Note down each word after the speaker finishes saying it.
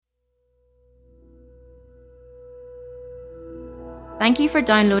Thank you for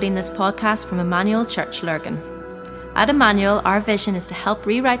downloading this podcast from Emmanuel Church Lurgan. At Emmanuel, our vision is to help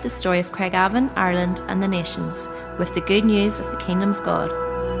rewrite the story of Craigavon, Ireland and the nations with the good news of the Kingdom of God.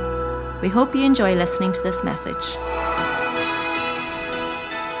 We hope you enjoy listening to this message.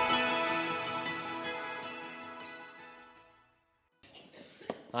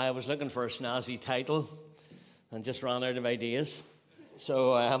 I was looking for a snazzy title and just ran out of ideas.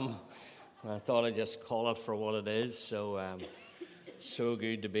 So I thought I'd just call it for what it is. So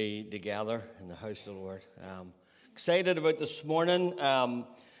good to be together in the house of the Lord. Excited about this morning.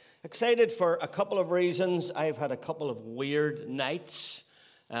 Excited for a couple of reasons. I've had a couple of weird nights.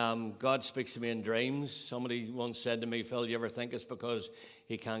 God speaks to me in dreams. Somebody once said to me, "Phil, you ever think it's because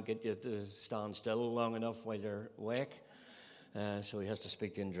he can't get you to stand still long enough while you're awake? So he has to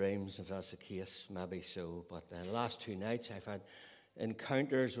speak to you in dreams." If that's the case, maybe so. But the last 2 nights I've had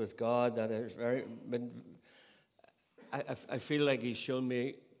encounters with God that has I feel like he's shown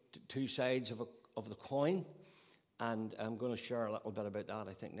me two sides of the coin, and I'm going to share a little bit about that,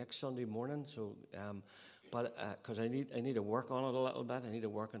 I think, next Sunday morning. So, because I need to work on it a little bit. I need to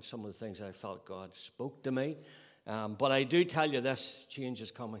work on some of the things that I felt God spoke to me. But I do tell you this: change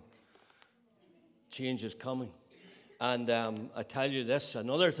is coming. Change is coming. And I tell you this,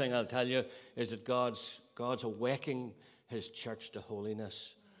 another thing I'll tell you is that God's awakening his church to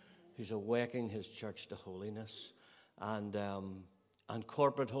holiness. He's awakening his church to holiness and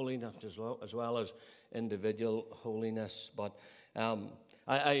corporate holiness as well as individual holiness. But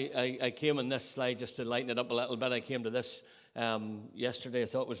I came on this slide just to lighten it up a little bit. I came to this yesterday. I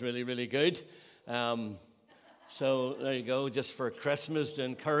thought it was really, really good. So there you go, just for Christmas to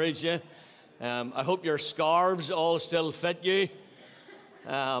encourage you. I hope your scarves all still fit you.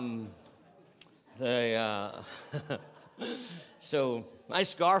 So my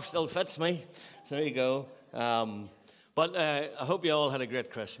scarf still fits me. So there you go. But I hope you all had a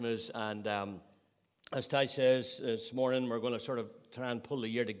great Christmas. And as Ty says, this morning we're going to sort of try and pull the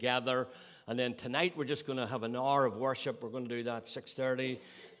year together. And then tonight we're just going to have an hour of worship. We're going to do that 6:30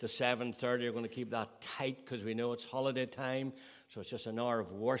 to 7:30. We're going to keep that tight because we know it's holiday time. So it's just an hour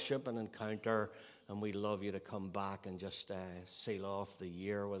of worship and encounter, and we'd love you to come back and just seal off the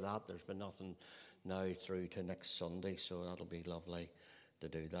year with that. There's been nothing now through to next Sunday, so that'll be lovely to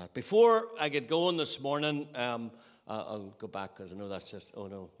do that. Before I get going this morning, I'll go back because I know that's just,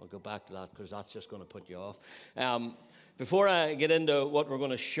 I'll go back to that because that's just going to put you off. Before I get into what we're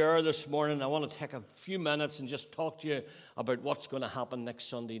going to share this morning, I want to take a few minutes and just talk to you about what's going to happen next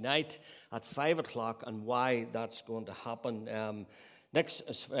Sunday night at 5 o'clock and why that's going to happen. Next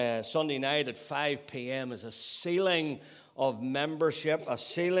Sunday night at 5 p.m. is a sealing of membership, a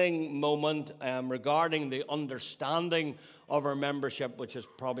sealing moment regarding the understanding of our membership, which is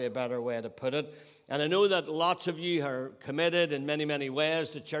probably a better way to put it. And I know that lots of you are committed in many, many ways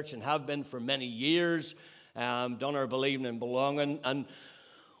to church and have been for many years. Done our believing and belonging. And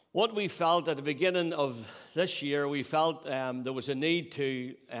what we felt at the beginning of this year, we felt there was a need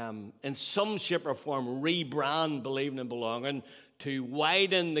to, in some shape or form, rebrand believing and belonging, to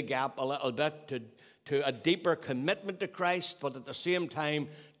widen the gap a little bit, to a deeper commitment to Christ, but at the same time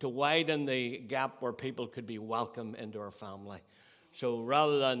to widen the gap where people could be welcome into our family. So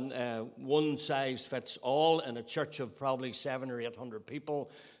rather than one size fits all in a church of probably 700 or 800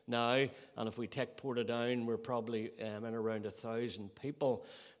 people now, and if we take Portadown, we're probably in around 1,000 people.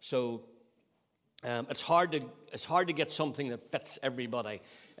 So it's hard to get something that fits everybody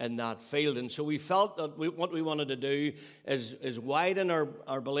in that field. And so we felt that what we wanted to do is widen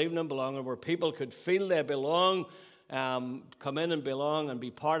our believing and belonging, where people could feel they belong, come in and belong and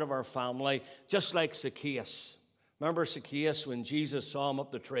be part of our family, just like Zacchaeus. Remember Zacchaeus, when Jesus saw him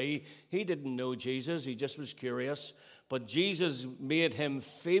up the tree? He didn't know Jesus, he just was curious. But Jesus made him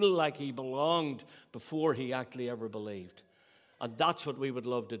feel like he belonged before he actually ever believed. And that's what we would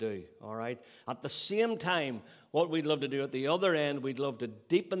love to do, all right? At the same time, what we'd love to do at the other end, we'd love to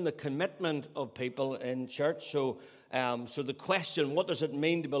deepen the commitment of people in church. So the question, what does it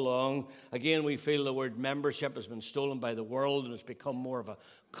mean to belong? Again, we feel the word membership has been stolen by the world and it's become more of a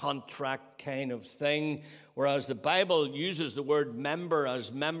contract kind of thing, whereas the Bible uses the word member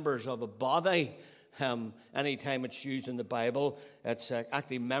as members of a body. Anytime it's used in the Bible, it's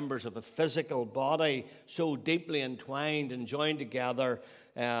actually members of a physical body, so deeply entwined and joined together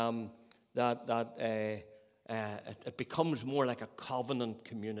that it becomes more like a covenant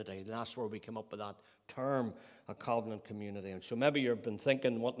community. And that's where we come up with that term, a covenant community. And so maybe you've been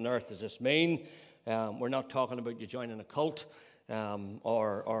thinking, what on earth does this mean? We're not talking about you joining a cult.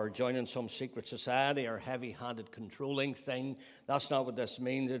 Or joining some secret society or heavy-handed controlling thing. That's not what this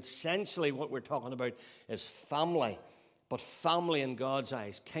means. Essentially what we're talking about is family. but family in God's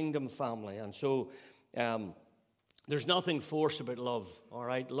eyes, kingdom family. And so there's nothing forced about love, all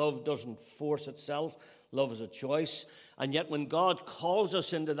right? Love doesn't force itself. Love is a choice. And yet when God calls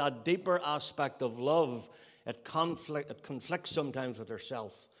us into that deeper aspect of love, it conflicts sometimes with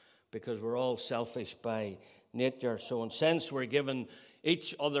ourselves, because we're all selfish by nature. So in a sense, we're given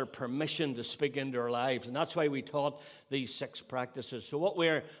each other permission to speak into our lives. And that's why we taught these 6 practices. So what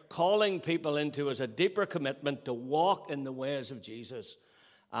we're calling people into is a deeper commitment to walk in the ways of Jesus.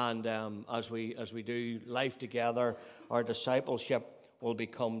 And as we do life together, our discipleship will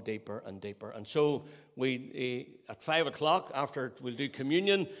become deeper and deeper. And so we at 5 o'clock, after we'll do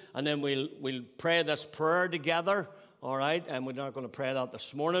communion, and then we'll pray this prayer together. All right, and we're not going to pray that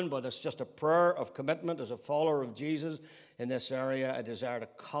this morning, but it's just a prayer of commitment as a follower of Jesus in this area. I desire to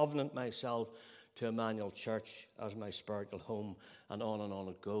covenant myself to Emmanuel Church as my spiritual home, and on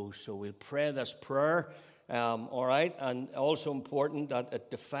it goes. So we'll pray this prayer, all right, and also important that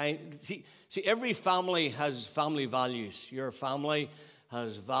it defines. See, every family has family values. Your family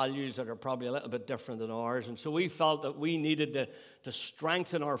has values that are probably a little bit different than ours, and so we felt that we needed to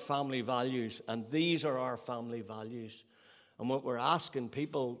strengthen our family values, and these are our family values. And what we're asking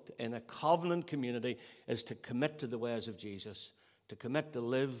people in a covenant community is to commit to the ways of Jesus, to commit to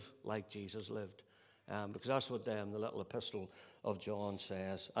live like Jesus lived, because that's what the little epistle of John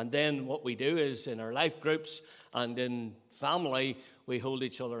says. And then what we do is in our life groups and in family, we hold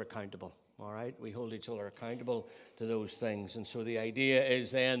each other accountable. All right, we hold each other accountable to those things. And so the idea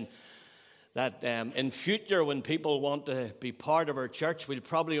is then that in future, when people want to be part of our church, we'll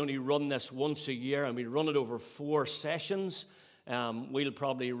probably only run this once a year, and we run it over 4 sessions. We'll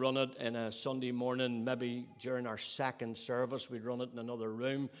probably run it in a Sunday morning, maybe during our second service. We'd run it in another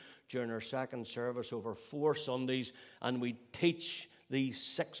room during our second service over 4 Sundays, and we teach these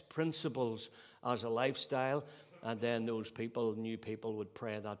 6 principles as a lifestyle. And then those people, new people, would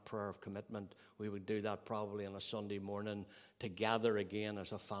pray that prayer of commitment. We would do that probably on a Sunday morning together again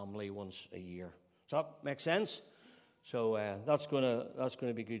as a family once a year. Does that make sense? So that's going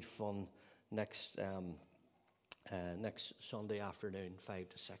to be good fun next Sunday afternoon, 5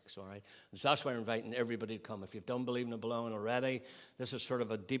 to 6. All right. And so that's why we're inviting everybody to come. If you've done Believing and Belonging already, this is sort of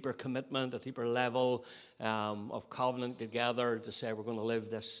a deeper commitment, a deeper level of covenant together to say we're going to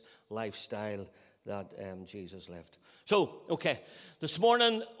live this lifestyle that Jesus lived. So, okay, this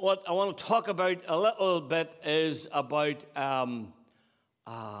morning what I want to talk about a little bit is about the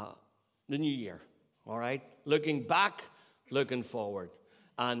new year, all right? Looking back, looking forward.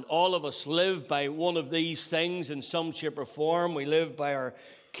 And all of us live by one of these things in some shape or form. We live by our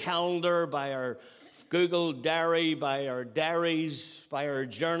calendar, by our Google diary, by our diaries, by our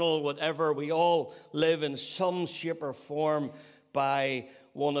journal, whatever. We all live in some shape or form by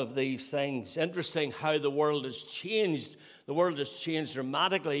one of these things. Interesting how the world has changed. The world has changed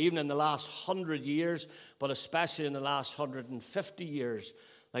dramatically, even in the last 100 years, but especially in the last 150 years.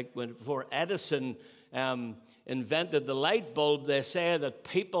 Like before Edison invented the light bulb, they say that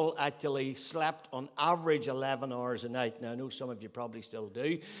people actually slept on average 11 hours a night. Now, I know some of you probably still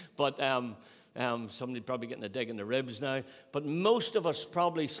do, but somebody probably getting a dig in the ribs now. But most of us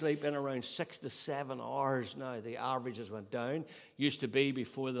probably sleep in around 6 to 7 hours now. The averages went down. Used to be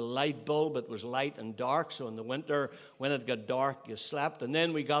before the light bulb, it was light and dark. So in the winter, when it got dark, you slept. And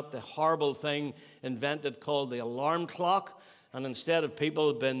then we got the horrible thing invented called the alarm clock. And instead of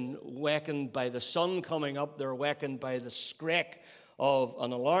people being wakened by the sun coming up, they're wakened by the screech of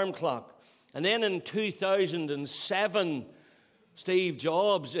an alarm clock. And then in 2007, Steve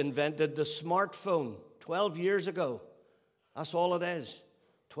Jobs invented the smartphone 12 years ago. That's all it is,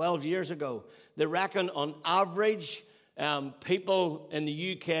 12 years ago. They reckon on average, people in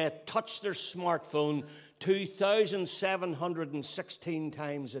the UK touch their smartphone 2,716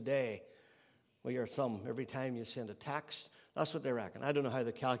 times a day with your thumb every time you send a text. That's what they reckon. I don't know how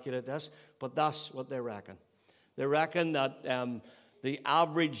they calculate this, but that's what they reckon. They reckon that the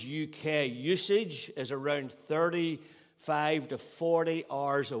average UK usage is around 35 to 40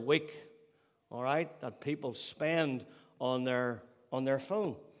 hours a week, all right, that people spend on their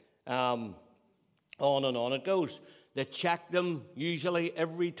phone. On and on it goes. They check them usually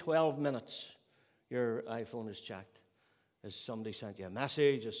every 12 minutes. Your iPhone is checked. Has somebody sent you a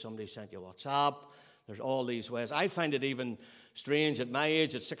message? Has somebody sent you WhatsApp? There's all these ways. I find it even strange at my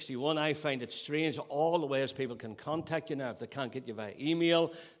age, at 61, I find it strange all the ways people can contact you now. If they can't get you by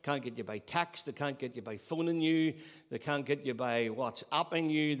email, can't get you by text, they can't get you by phoning you, they can't get you by WhatsApping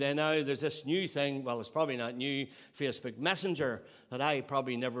you. Then now there's this new thing, well, it's probably not new, Facebook Messenger, that I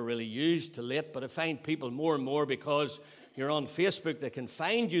probably never really used till late, but I find people more and more, because you're on Facebook, they can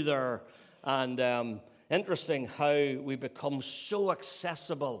find you there. And Interesting how we become so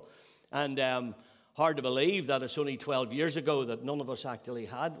accessible, and hard to believe that it's only 12 years ago that none of us actually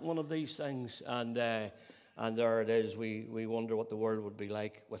had one of these things, and there it is. We wonder what the world would be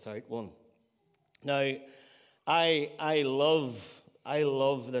like without one. Now, I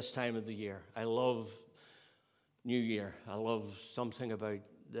love this time of the year. I love New Year. I love something about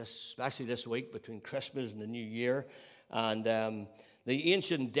this, especially this week between Christmas and the New Year. And the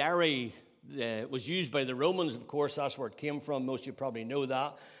ancient dairy was used by the Romans, of course. That's where it came from. Most of you probably know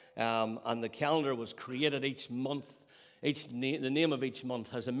that. And the calendar was created each month. The name of each month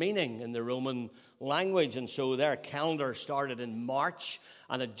has a meaning in the Roman language. And so their calendar started in March,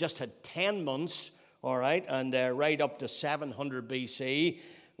 and it just had 10 months, all right, and right up to 700 BC,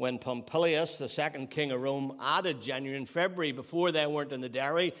 when Pompilius, the second king of Rome, added January and February. Before, they weren't in the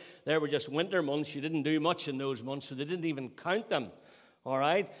dairy. They were just winter months. You didn't do much in those months, so they didn't even count them, all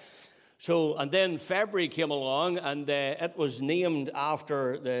right? So, and then February came along, and it was named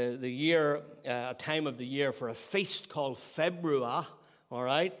after the year, a time of the year for a feast called Februa, all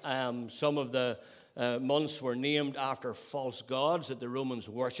right? Some of the months were named after false gods that the Romans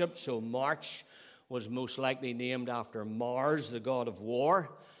worshipped. So March was most likely named after Mars, the god of war.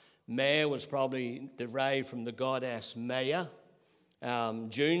 May was probably derived from the goddess Maya.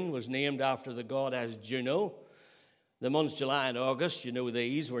 June was named after the goddess Juno. The months July and August, you know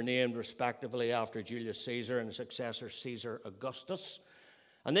these, were named respectively after Julius Caesar and his successor Caesar Augustus.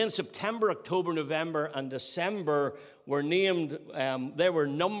 And then September, October, November, and December were named, there were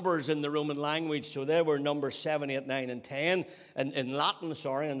numbers in the Roman language, so there were numbers 7, 8, 9, and 10 in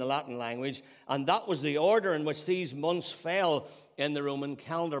the Latin language. And that was the order in which these months fell in the Roman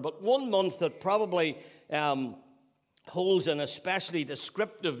calendar. But one month that probably holds an especially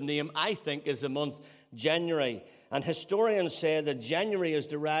descriptive name, I think, is the month January. And historians say that January is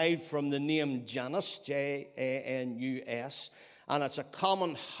derived from the name Janus, Janus, and it's a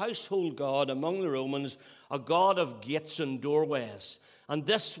common household god among the Romans, a god of gates and doorways. And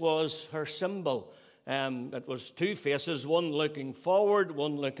this was her symbol. It was two faces, one looking forward,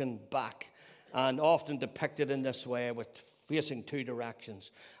 one looking back, and often depicted in this way with facing two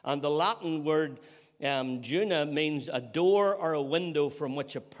directions. And the Latin word Juna means a door or a window from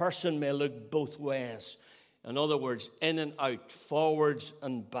which a person may look both ways. In other words, in and out, forwards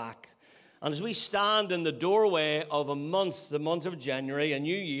and back. And as we stand in the doorway of a month, the month of January, a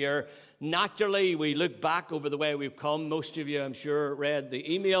new year, naturally we look back over the way we've come. Most of you, I'm sure, read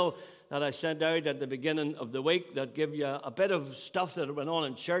the email that I sent out at the beginning of the week that give you a bit of stuff that went on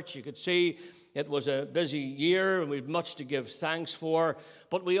in church. You could see it was a busy year and we've much to give thanks for.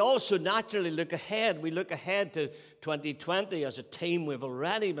 But we also naturally look ahead. We look ahead to 2020 as a team. We've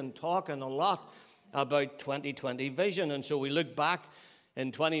already been talking a lot about 2020 vision. And so we look back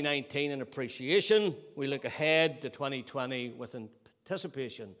in 2019 in appreciation. We look ahead to 2020 with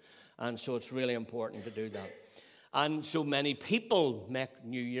anticipation. And so it's really important to do that. And so many people make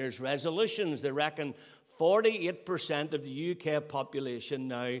New Year's resolutions. They reckon 48% of the UK population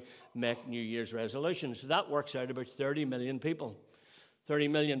now make New Year's resolutions. So that works out about 30 million people. 30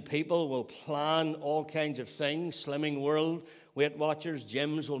 million people will plan all kinds of things. Slimming World, Weight Watchers,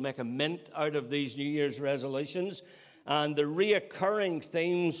 gyms will make a mint out of these New Year's resolutions. And the reoccurring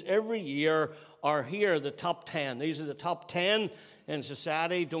themes every year are here, the top 10. These are the top 10 in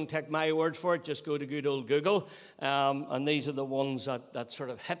society. Don't take my word for it, just go to good old Google. And these are the ones that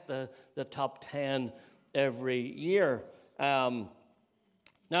sort of hit the top 10 every year. Now,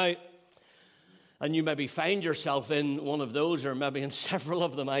 and you maybe find yourself in one of those, or maybe in several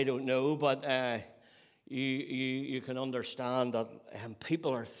of them, I don't know, but you can understand that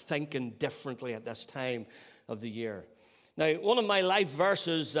people are thinking differently at this time of the year. Now, one of my life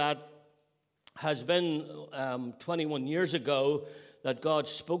verses that has been 21 years ago that God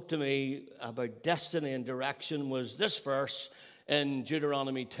spoke to me about destiny and direction was this verse in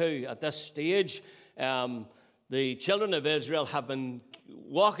Deuteronomy 2. At this stage, the children of Israel have been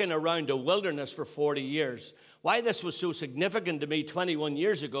walking around a wilderness for 40 years. Why this was so significant to me 21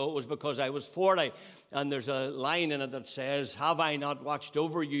 years ago was because I was 40, and there's a line in it that says, "Have I not watched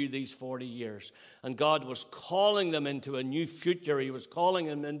over you these 40 years?" And God was calling them into a new future. He was calling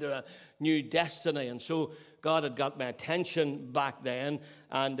them into a new destiny. And so God had got my attention back then,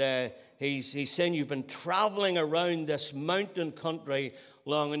 and he's saying, "You've been traveling around this mountain country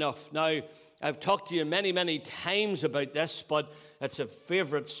long enough." Now, I've talked to you many, many times about this, but it's a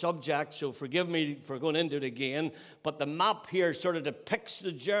favorite subject, so forgive me for going into it again. But the map here sort of depicts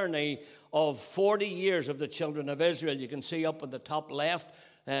the journey of 40 years of the children of Israel. You can see up at the top left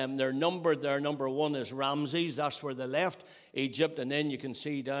They're numbered there. Number 1 is Ramses. That's where they left Egypt. And then you can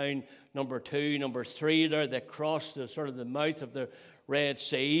see down number 2, number 3 there. They cross the sort of the mouth of the Red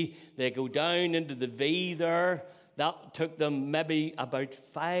Sea. They go down into the V there. That took them maybe about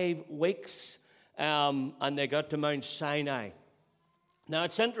 5 weeks. And they got to Mount Sinai. Now,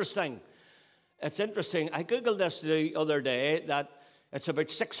 it's interesting. It's interesting. I Googled this the other day, that it's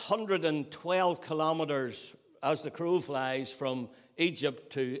about 612 kilometers as the crow flies from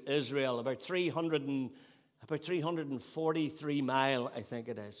Egypt to Israel, about 343 mile, I think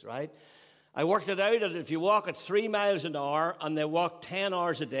it is, right? I worked it out that if you walk at 3 miles an hour and they walk 10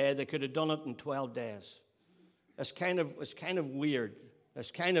 hours a day, they could have done it in 12 days. It's kind of weird.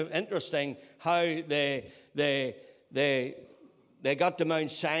 It's kind of interesting how they got to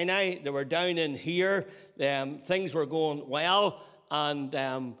Mount Sinai. They were down in here. Things were going well,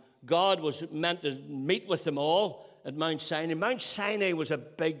 and God was meant to meet with them all at Mount Sinai. Mount Sinai was a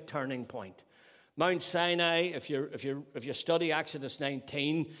big turning point. Mount Sinai, if you study Exodus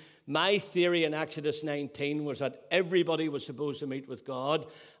 19, my theory in Exodus 19 was that everybody was supposed to meet with God,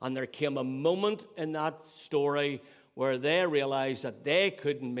 and there came a moment in that story where they realized that they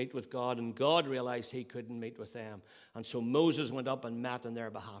couldn't meet with God, and God realized he couldn't meet with them. And so Moses went up and met on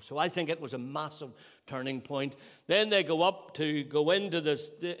their behalf. So I think it was a massive turning point. Then they go up to go into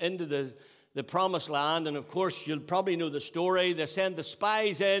the promised land, and of course you'll probably know the story. They send the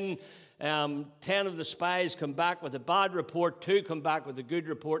spies in. 10 of the spies come back with a bad report, 2 come back with a good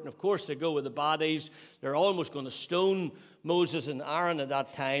report, and of course they go with the bodies. They're almost going to stone Moses and Aaron at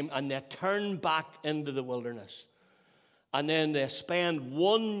that time, and they turn back into the wilderness. And then they spend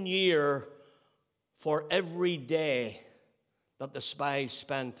 1 year for every day that the spies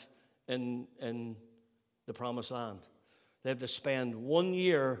spent in the promised land. They have to spend 1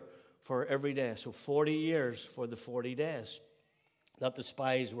 year for every day. So 40 years for the 40 days that the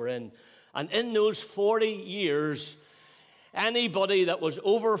spies were in. And in those 40 years, anybody that was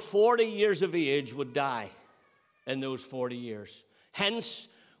over 40 years of age would die in those 40 years. Hence,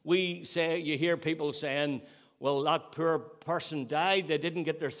 you hear people saying, well, that poor person died. They didn't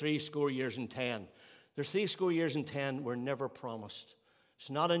get their 70 years and 10. Their 70 years and 10 were never promised. It's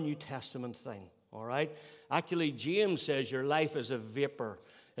not a New Testament thing, all right? Actually, James says your life is a vapor.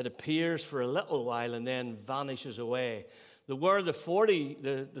 It appears for a little while and then vanishes away. Where the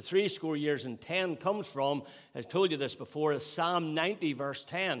 70 years and 10 comes from, I've told you this before, is Psalm 90, verse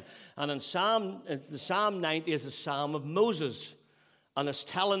 10. And in Psalm 90 is the Psalm of Moses. And it's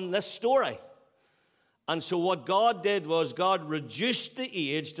telling this story. And so what God did was God reduced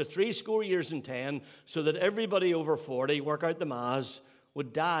the age to 70 years and 10 so that everybody over 40, work out the maths,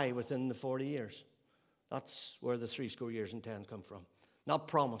 would die within the 40 years. That's where the 70 years and 10 come from. Not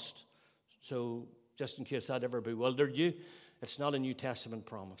promised. So just in case that ever bewildered you, it's not a New Testament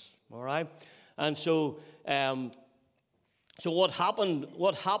promise. All right? And so what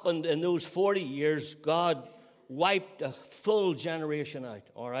happened in those 40 years, God wiped a full generation out,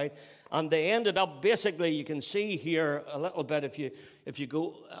 all right? And they ended up, basically, you can see here a little bit, if you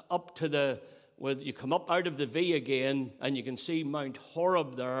go up to you come up out of the V again, and you can see Mount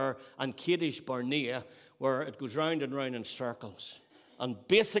Horeb there and Kadesh Barnea, where it goes round and round in circles. And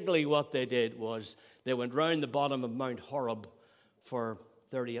basically what they did was they went round the bottom of Mount Horeb for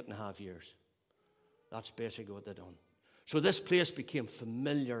 38 and a half years. That's basically what they done. So this place became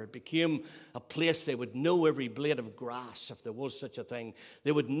familiar. It became a place they would know every blade of grass, if there was such a thing.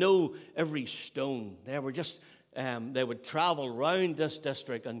 They would know every stone. They would travel around this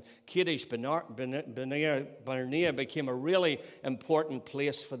district, and Kadesh Barnea became a really important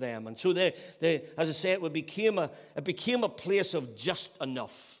place for them. And so they as I say, it became a place of just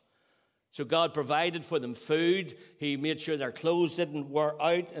enough. So God provided for them food. He made sure their clothes didn't wear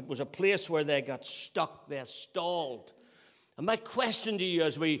out. It was a place where they got stuck. They stalled. And my question to you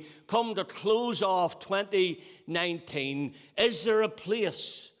as we come to close off 2019, is there a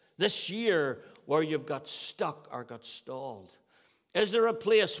place this year where you've got stuck or got stalled? Is there a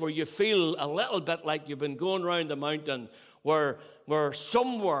place where you feel a little bit like you've been going around the mountain, where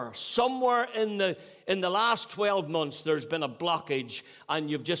somewhere in the last 12 months there's been a blockage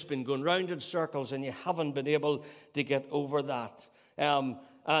and you've just been going round in circles and you haven't been able to get over that? And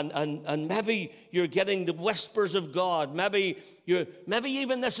maybe you're getting the whispers of God. Maybe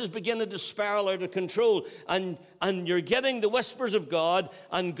even this is beginning to spiral out of control. And you're getting the whispers of God,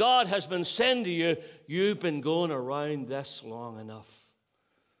 and God has been saying to you, you've been going around this long enough.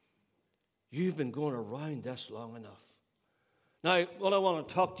 You've been going around this long enough. Now, what I want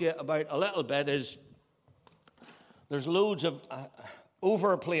to talk to you about a little bit is there's loads of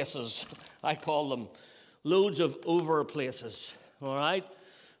over places, I call them. Loads of over places, all right?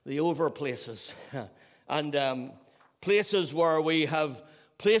 the over places. And places where we have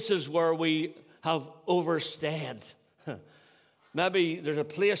overstayed. Maybe there's a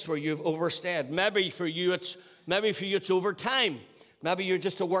place where you've overstayed. Maybe for you it's overtime. Maybe you're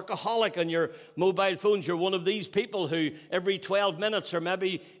just a workaholic on your mobile phones. You're one of these people who every 12 minutes or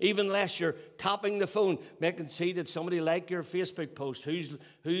maybe even less, you're tapping the phone, making see that somebody liked your Facebook post,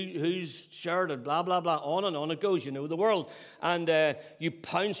 who's shared it, blah, blah, blah, on it goes. You know the world. And you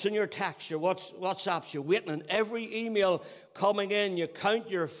pounce on your text, your WhatsApps, you're waiting on every email coming in. You count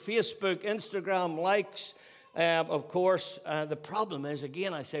your Facebook, Instagram likes. Of course, the problem is,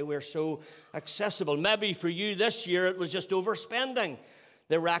 again, I say we're so accessible. Maybe for you this year it was just overspending.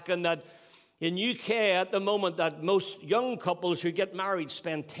 They reckon that in UK at the moment that most young couples who get married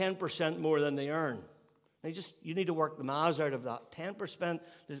spend 10% more than they earn. You need to work the maths out of that. 10%,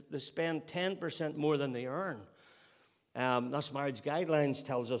 they spend 10% more than they earn. That's Marriage Guidelines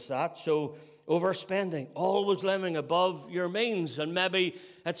tells us that. So overspending, always living above your means, and maybe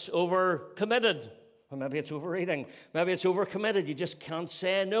it's overcommitted. Or maybe it's overeating. Maybe it's overcommitted. You just can't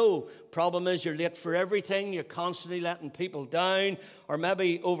say no. Problem is you're late for everything. You're constantly letting people down. Or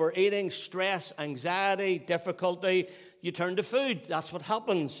maybe overeating, stress, anxiety, difficulty. You turn to food. That's what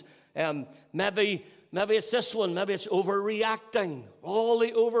happens. Maybe it's this one. Maybe it's overreacting. All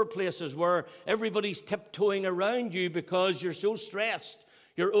the over places where everybody's tiptoeing around you because you're so stressed.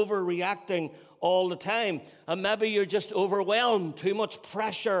 You're overreacting all the time. And maybe you're just overwhelmed, too much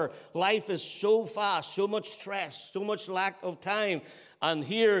pressure. Life is so fast, so much stress, so much lack of time. And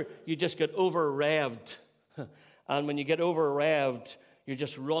here you just get over-revved. And when you get over-revved, you're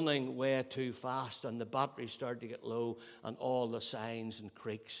just running way too fast and the batteries start to get low and all the signs and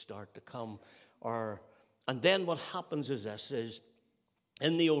creaks start to come. And then what happens is this, is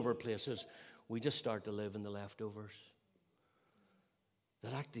in the over places, we just start to live in the leftovers.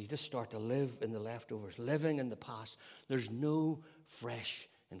 That actually you just start to live in the leftovers, living in the past. There's no fresh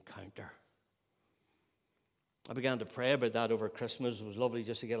encounter. I began to pray about that over Christmas. It was lovely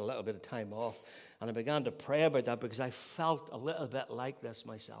just to get a little bit of time off. And I began to pray about that because I felt a little bit like this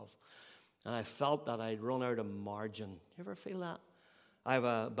myself. And I felt that I'd run out of margin. You ever feel that? I have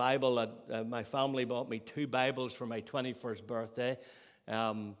a Bible that my family bought me 2 Bibles for my 21st birthday.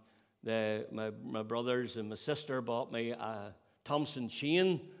 My brothers and my sister bought me a Thompson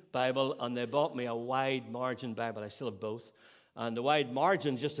Chain Bible, and they bought me a wide margin Bible. I still have both. And the wide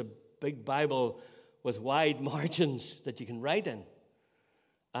margin is just a big Bible with wide margins that you can write in.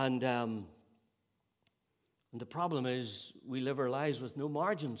 And the problem is we live our lives with no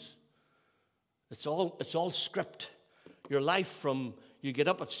margins. It's all script. Your life from you get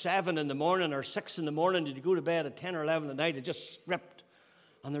up at 7 in the morning or 6 in the morning and you go to bed at 10 or 11 at night, it's just script.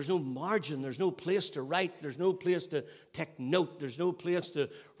 And there's no margin, there's no place to write, there's no place to take note, there's no place to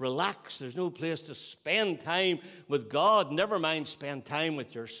relax, there's no place to spend time with God, never mind spend time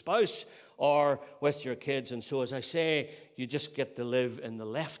with your spouse or with your kids. And so as I say, you just get to live in the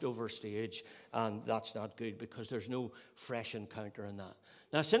leftover stage, and that's not good because there's no fresh encounter in that.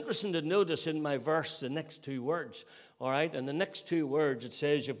 Now it's interesting to notice in my verse the next 2 words, all right? And the next 2 words, it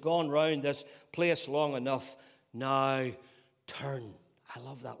says, you've gone round this place long enough, now turn. I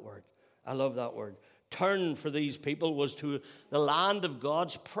love that word. I love that word. Turn for these people was to the land of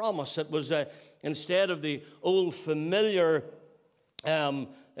God's promise. It was instead of the old familiar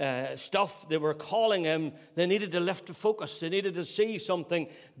stuff they were calling him, they needed to lift the focus. They needed to see something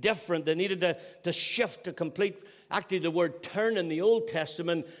different. They needed to shift to complete. Actually, the word turn in the Old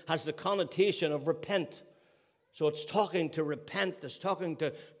Testament has the connotation of repent. So it's talking to repent, it's talking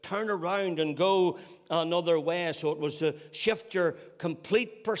to turn around and go another way. So it was to shift your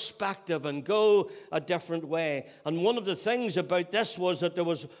complete perspective and go a different way. And one of the things about this was that there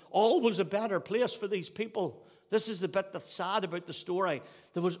was always a better place for these people. This is the bit that's sad about the story.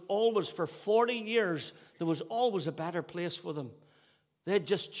 There was always, for 40 years, there was always a better place for them. They had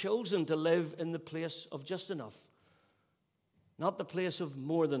just chosen to live in the place of just enough, not the place of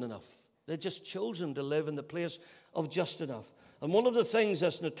more than enough. They've just chosen to live in the place of just enough. And one of the things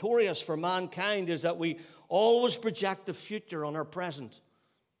that's notorious for mankind is that we always project the future on our present.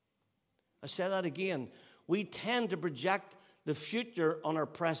 I say that again. We tend to project the future on our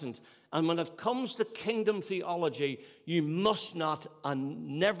present. And when it comes to kingdom theology, you must not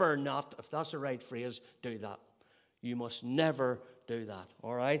and never not, if that's the right phrase, do that. You must never do that,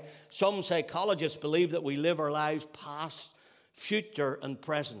 all right? Some psychologists believe that we live our lives past, future, and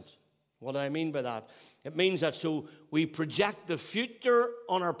present. What do I mean by that? It means that so we project the future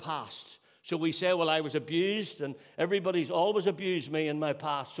on our past. So we say, well, I was abused and everybody's always abused me in my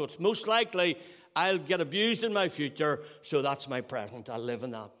past. So it's most likely I'll get abused in my future, so that's my present. I'll live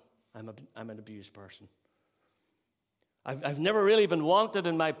in that. I'm an abused person. I've never really been wanted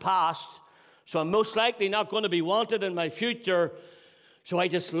in my past, so I'm most likely not going to be wanted in my future, so I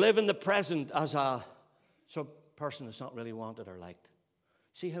just live in the present as a person that's not really wanted or liked.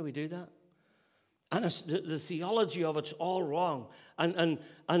 See how we do that? And the theology of it's all wrong. And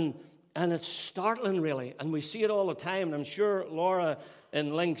it's startling, really. And we see it all the time. And I'm sure, Laura,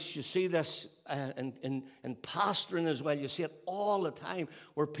 in Links, you see this in pastoring as well. You see it all the time,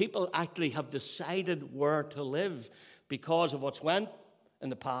 where people actually have decided where to live because of what's went in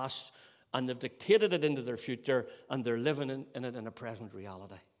the past, and they've dictated it into their future, and they're living in it in a present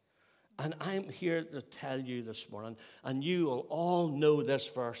reality. And I'm here to tell you this morning, and you will all know this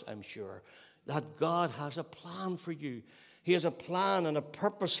verse, I'm sure, that God has a plan for you. He has a plan and a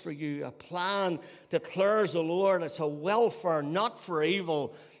purpose for you. A plan, declares the Lord. It's a welfare, not for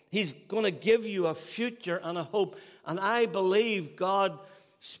evil. He's going to give you a future and a hope. And I believe God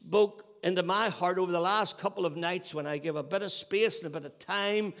spoke into my heart over the last couple of nights, when I give a bit of space and a bit of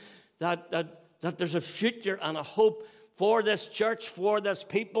time, that there's a future and a hope for this church, for this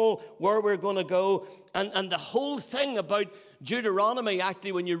people, where we're going to go. And the whole thing about Deuteronomy,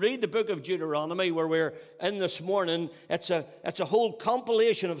 actually, when you read the book of Deuteronomy, where we're in this morning, it's a whole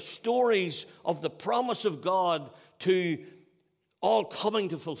compilation of stories of the promise of God to all coming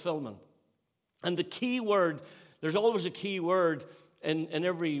to fulfillment. And the key word, there's always a key word in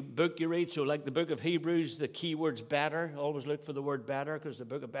every book you read. So like the book of Hebrews, the key word's better. Always look for the word better, because the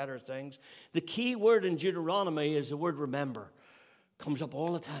book of better things. The key word in Deuteronomy is the word remember. Comes up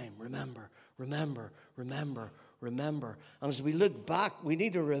all the time. Remember, remember, remember, remember. And as we look back, we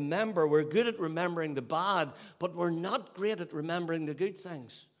need to remember. We're good at remembering the bad, but we're not great at remembering the good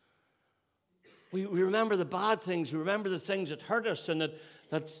things. We remember the bad things. We remember the things that hurt us and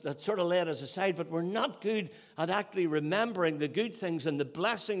that sort of led us aside, but we're not good at actually remembering the good things and the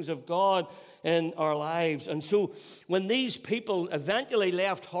blessings of God in our lives. And so when these people eventually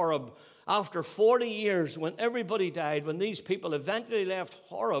left Horeb, after 40 years, when everybody died, when these people eventually left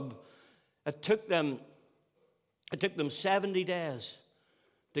Horeb, it took them 70 days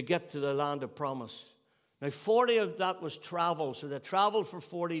to get to the land of promise. Now, 40 of that was travel, so they traveled for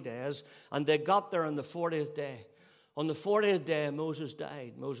 40 days, and they got there on the 40th day. On the 40th day, Moses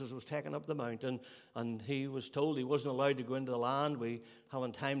died. Moses was taken up the mountain, and he was told he wasn't allowed to go into the land. We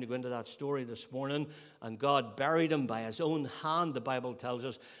haven't time to go into that story this morning. And God buried him by his own hand, the Bible tells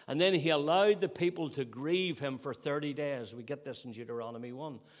us. And then he allowed the people to grieve him for 30 days. We get this in Deuteronomy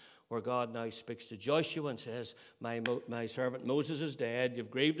 1, where God now speaks to Joshua and says, my servant Moses is dead. You've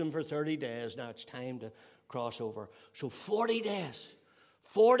grieved him for 30 days. Now it's time to cross over. So 40 days,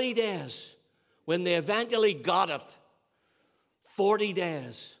 when they eventually got it, 40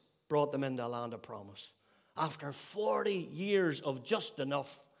 days brought them into a land of promise. After 40 years of just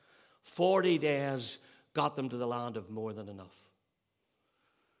enough, 40 days got them to the land of more than enough.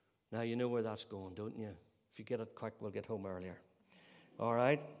 Now you know where that's going, don't you? If you get it quick, we'll get home earlier. All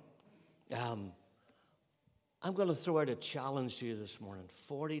right? I'm going to throw out a challenge to you this morning.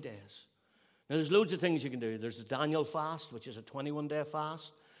 40 days. Now, there's loads of things you can do. There's the Daniel fast, which is a 21-day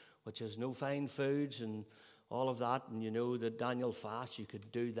fast, which is no fine foods and all of that. And you know the Daniel fast, you could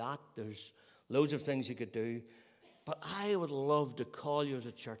do that. There's loads of things you could do. But I would love to call you as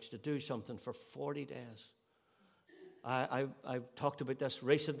a church to do something for 40 days. I've talked about this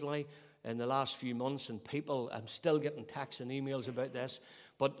recently in the last few months, and I'm still getting texts and emails about this.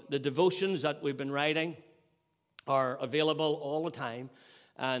 But the devotions that we've been writing are available all the time.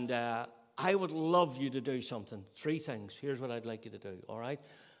 And I would love you to do something. 3 things. Here's what I'd like you to do, all right?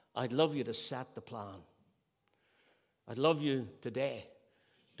 I'd love you to set the plan. I'd love you today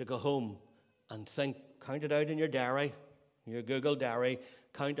to go home and count it out in your diary, your Google diary,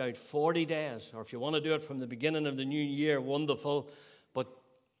 count out 40 days. Or if you want to do it from the beginning of the new year, wonderful. But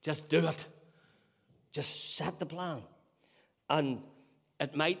just do it. Just set the plan. And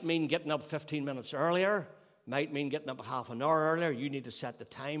it might mean getting up 15 minutes earlier. Might mean getting up a half an hour earlier. You need to set the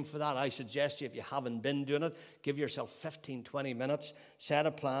time for that. I suggest you, if you haven't been doing it, give yourself 15, 20 minutes, set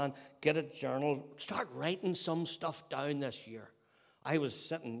a plan, get a journal, start writing some stuff down this year. I was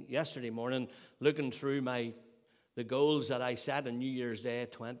sitting yesterday morning looking through the goals that I set on New Year's Day,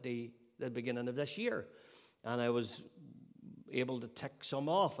 the beginning of this year. And I was able to tick some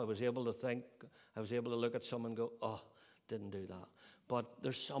off. I was able to look at some and go, oh, didn't do that. But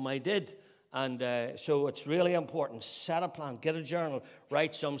there's some I did. And so it's really important. Set a plan. Get a journal.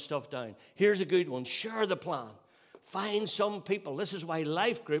 Write some stuff down. Here's a good one. Share the plan. Find some people. This is why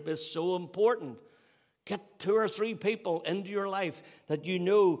Life Group is so important. Get 2 or 3 people into your life that you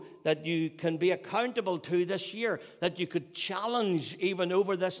know that you can be accountable to this year, that you could challenge even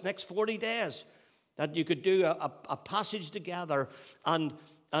over this next 40 days, that you could do a passage together and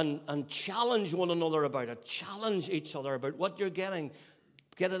challenge one another about it, challenge each other about what you're getting.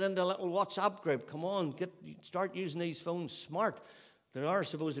 Get it into a little WhatsApp group. Come on, start using these phones smart. There are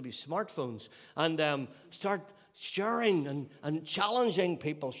supposed to be smartphones. And start sharing and challenging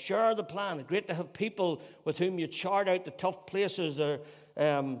people. Share the plan. It's great to have people with whom you chart out the tough places.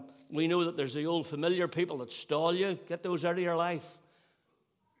 We know that there's the old familiar people that stall you. Get those out of your life.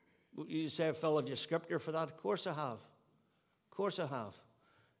 You say, Phil, have you scripture for that? Of course I have. Of course I have.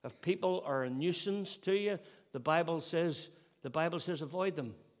 If people are a nuisance to you, the Bible says avoid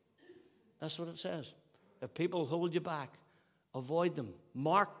them. That's what it says. If people hold you back, avoid them.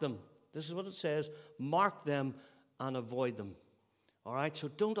 Mark them. This is what it says. Mark them and avoid them. All right? So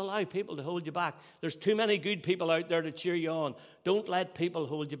don't allow people to hold you back. There's too many good people out there to cheer you on. Don't let people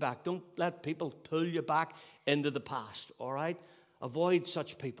hold you back. Don't let people pull you back into the past. All right? Avoid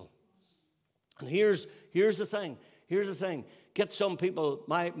such people. And here's the thing. Here's the thing. Get some people.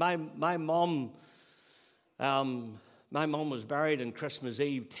 My mom was buried on Christmas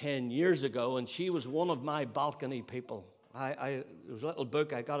Eve 10 years ago, and she was one of my balcony people. There was a little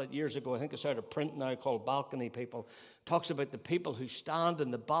book, I got it years ago, I think it's out of print now, called Balcony People. It talks about the people who stand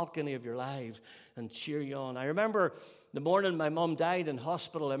in the balcony of your lives and cheer you on. I remember the morning my mum died in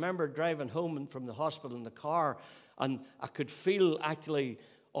hospital, I remember driving home from the hospital in the car, and I could feel actually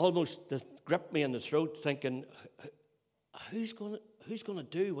almost the grip me in the throat, thinking, who's going to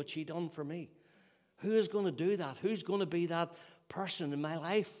do what she done for me? Who is going to do that? Who's going to be that person in my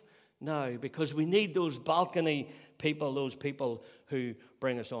life now? Because we need those balcony people, those people who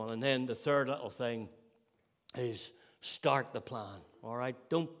bring us on. And then the third little thing is start the plan, all right?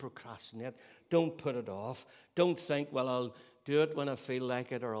 Don't procrastinate. Don't put it off. Don't think, well, I'll do it when I feel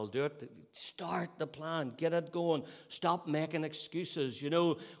like it, or I'll do it. Start the plan. Get it going. Stop making excuses. You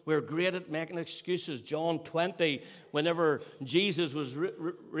know, we're great at making excuses. John 20, whenever Jesus was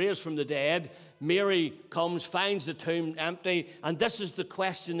raised from the dead, Mary comes, finds the tomb empty, and this is the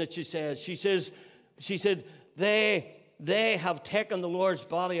question that she says. She said, they have taken the Lord's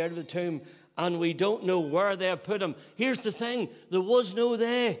body out of the tomb, and we don't know where they have put him. Here's the thing. There was no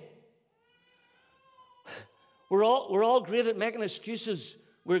they. We're all great at making excuses.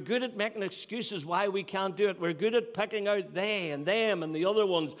 We're good at making excuses why we can't do it. We're good at picking out they and them and the other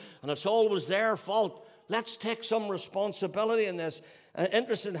ones, and it's always their fault. Let's take some responsibility in this.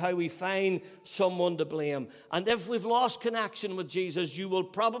 Interesting how we find someone to blame. And if we've lost connection with Jesus, you will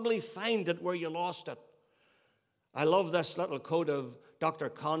probably find it where you lost it. I love this little quote of Dr.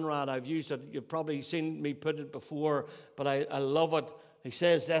 Conrad. I've used it. You've probably seen me put it before, but I love it. He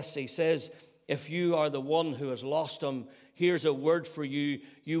says this. He says, if you are the one who has lost him, here's a word for you.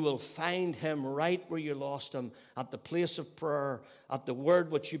 You will find him right where you lost him, at the place of prayer, at the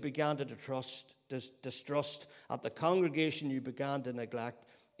word which you began to distrust, at the congregation you began to neglect.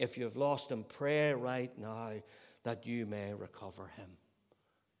 If you've lost him, pray right now that you may recover him.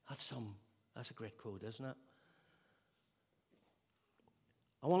 That's a great quote, isn't it?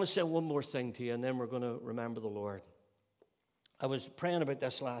 I want to say one more thing to you, and then we're going to remember the Lord. I was praying about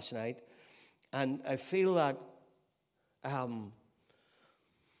this last night, and I feel that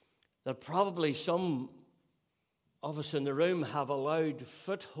probably some of us in the room have allowed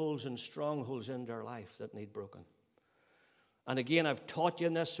footholds and strongholds into our life that need broken. And again, I've taught you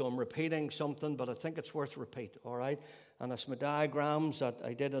in this, so I'm repeating something, but I think it's worth repeat, all right? And it's my diagrams that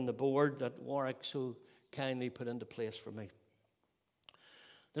I did on the board that Warwick so kindly put into place for me.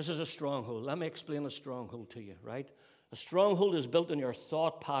 This is a stronghold. Let me explain a stronghold to you, right? A stronghold is built in your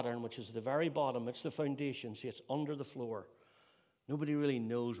thought pattern, which is the very bottom. It's the foundation. See, it's under the floor. Nobody really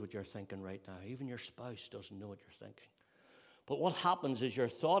knows what you're thinking right now. Even your spouse doesn't know what you're thinking. But what happens is your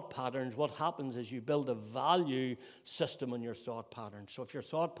thought patterns, what happens is you build a value system in your thought patterns. So if your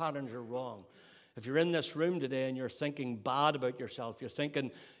thought patterns are wrong, if you're in this room today and you're thinking bad about yourself, you're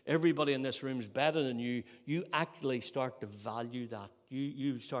thinking everybody in this room is better than you, you actually start to value that.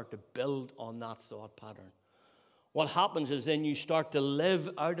 You start to build on that thought pattern. What happens is then you start to live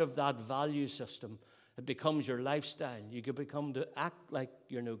out of that value system. It becomes your lifestyle. You can become to act like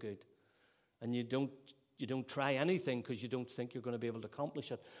you're no good. And you don't try anything because you don't think you're going to be able to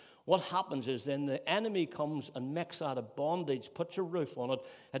accomplish it. What happens is then the enemy comes and makes that a bondage, puts a roof on it.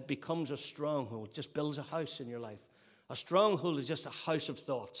 It becomes a stronghold. It just builds a house in your life. A stronghold is just a house of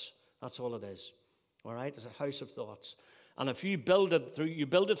thoughts. That's all it is. All right? It's a house of thoughts. And if you build it through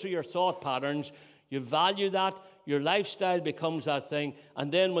your thought patterns, You value that. Your lifestyle becomes that thing.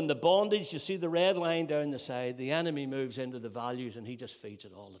 And then when the bondage, you see the red line down the side, the enemy moves into the values and he just feeds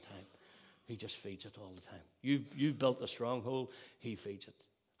it all the time. He just feeds it all the time. You've built a stronghold, he feeds it.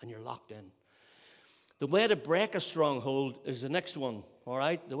 And you're locked in. The way to break a stronghold is the next one, all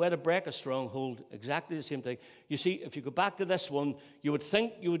right? The way to break a stronghold, exactly the same thing. You see, if you go back to this one, you would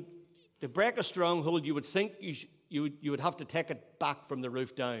think to break a stronghold, you would think you would have to take it back from the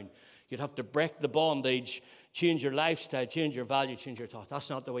roof down. You'd have to break the bondage, change your lifestyle, change your value, change your thought. That's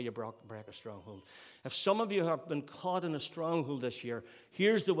not the way you break a stronghold. If some of you have been caught in a stronghold this year,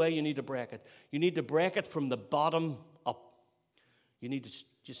 here's the way you need to break it. You need to break it from the bottom up. You need to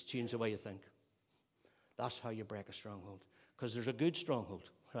just change the way you think. That's how you break a stronghold. Because there's a good stronghold,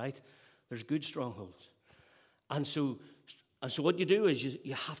 right? There's good strongholds. And so what you do is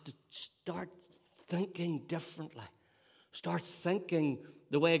you have to start thinking differently. Start thinking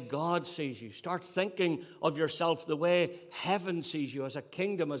the way God sees you. Start thinking of yourself the way heaven sees you, as a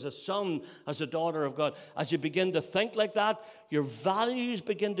kingdom, as a son, as a daughter of God. As you begin to think like that, your values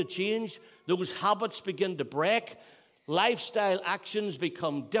begin to change. Those habits begin to break. Lifestyle actions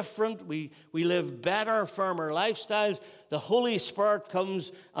become different. We live better, firmer lifestyles. The Holy Spirit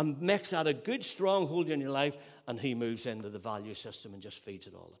comes and makes that a good stronghold in your life, and he moves into the value system and just feeds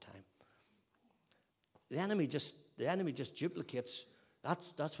it all the time. The enemy just duplicates.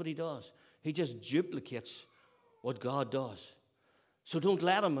 That's what he does. He just duplicates what God does. So don't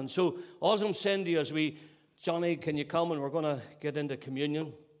let him. And so all I'm saying to you is Johnny, can you come, and we're going to get into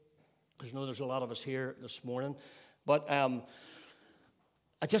communion, because I know there's a lot of us here this morning. But I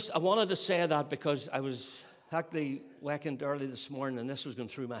wanted to say that because I was actually wakened early this morning and this was going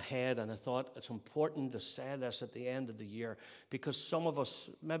through my head, and I thought it's important to say this at the end of the year, because some of us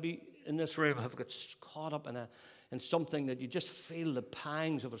maybe in this room have got caught up in something that you just feel the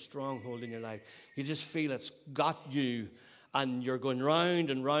pangs of a stronghold in your life. You just feel it's got you, and you're going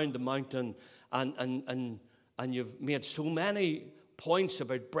round and round the mountain, and you've made so many points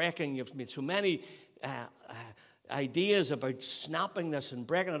about breaking. You've made so many ideas about snapping this and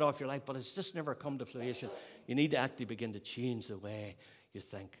breaking it off your life, but it's just never come to fruition. You need to actually begin to change the way you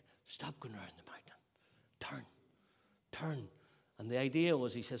think. Stop going around the mountain. Turn. And the idea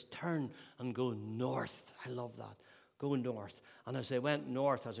was, he says, turn and go north. I love that. Go north. And as they went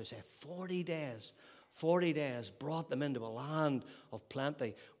north, as I say, 40 days brought them into a land of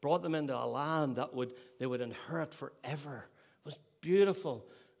plenty, brought them into a land that they would inherit forever. It was beautiful.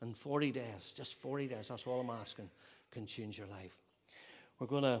 And 40 days, just 40 days, that's all I'm asking, can change your life. We're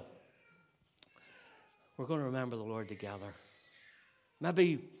going to remember the Lord together.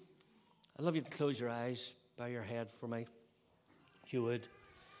 Maybe, I'd love you to close your eyes, bow your head for me, if you would.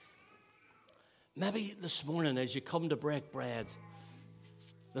 Maybe this morning as you come to break bread,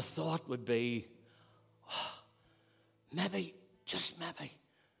 the thought would be, maybe, just maybe,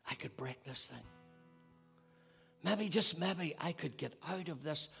 I could break this thing. Maybe, just maybe, I could get out of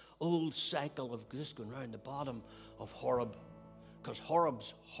this old cycle of just going round the bottom of Horeb. Because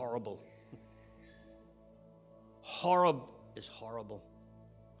Horeb's horrible. Horeb is horrible.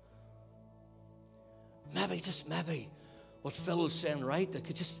 Maybe, just maybe, what Phil was saying, right? I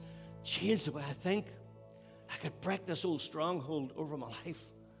could just change the way I think. I could break this old stronghold over my life,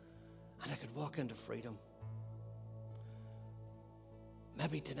 and I could walk into freedom.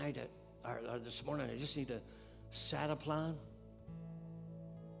 Maybe tonight, or this morning, I just need to set a plan.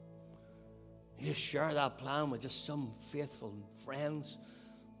 You just share that plan with just some faithful friends,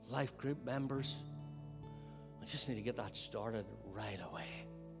 life group members. I just need to get that started right away.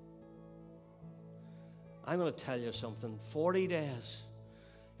 I'm going to tell you something. 40 days.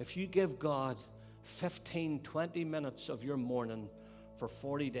 If you give God 15, 20 minutes of your morning for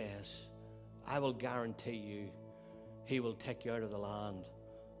 40 days, I will guarantee you he will take you out of the land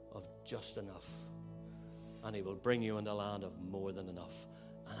of just enough. And he will bring you into the land of more than enough.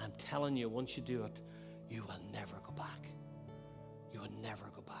 And I'm telling you, once you do it, you will never go back. You will never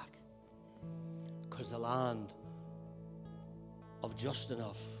go back. Because the land of just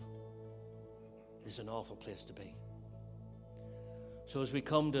enough is an awful place to be. So as we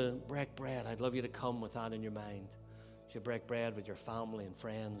come to break bread, I'd love you to come with that in your mind. As you break bread with your family and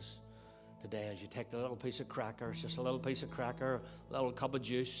friends today, as you take the little piece of cracker, it's just a little piece of cracker, a little cup of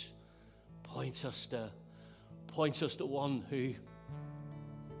juice, points us to one who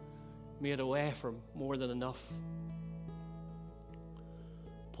made a way for more than enough.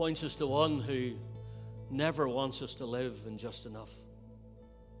 Points us to one who never wants us to live in just enough.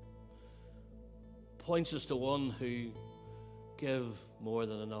 Points us to one who gave more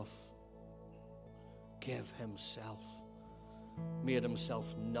than enough. Gave himself. Made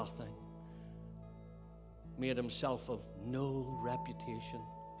himself nothing. made himself of no reputation,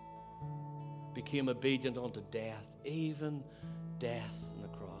 became obedient unto death, even death on the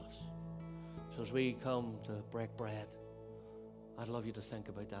cross. So as we come to break bread, I'd love you to think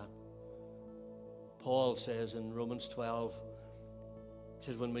about that. Paul says in Romans 12, he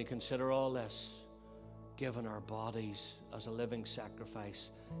says, when we consider all this, giving our bodies as a living sacrifice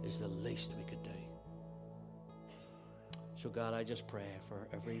is the least we could do. So God, I just pray for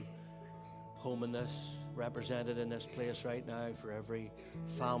every home in this, represented in this place right now, for every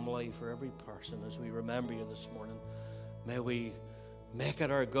family, for every person, as we remember you this morning. May we make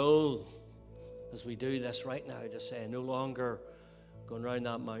it our goal as we do this right now to say, no longer going around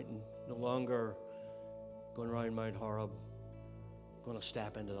that mountain, no longer going around Mount Horeb, going to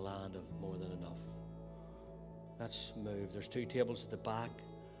step into the land of more than enough. Let's move. There's 2 tables at the back.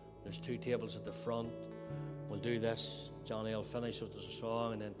 There's 2 tables at the front. We'll do this. Johnny will finish with a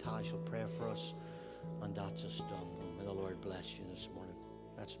song, and then Tash will pray for us, and that's us done. May the Lord bless you this morning.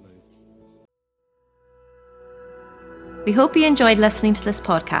 Let's move. We hope you enjoyed listening to this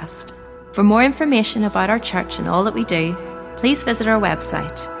podcast. For more information about our church and all that we do, please visit our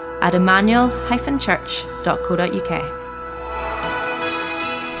website at emmanuel-church.co.uk.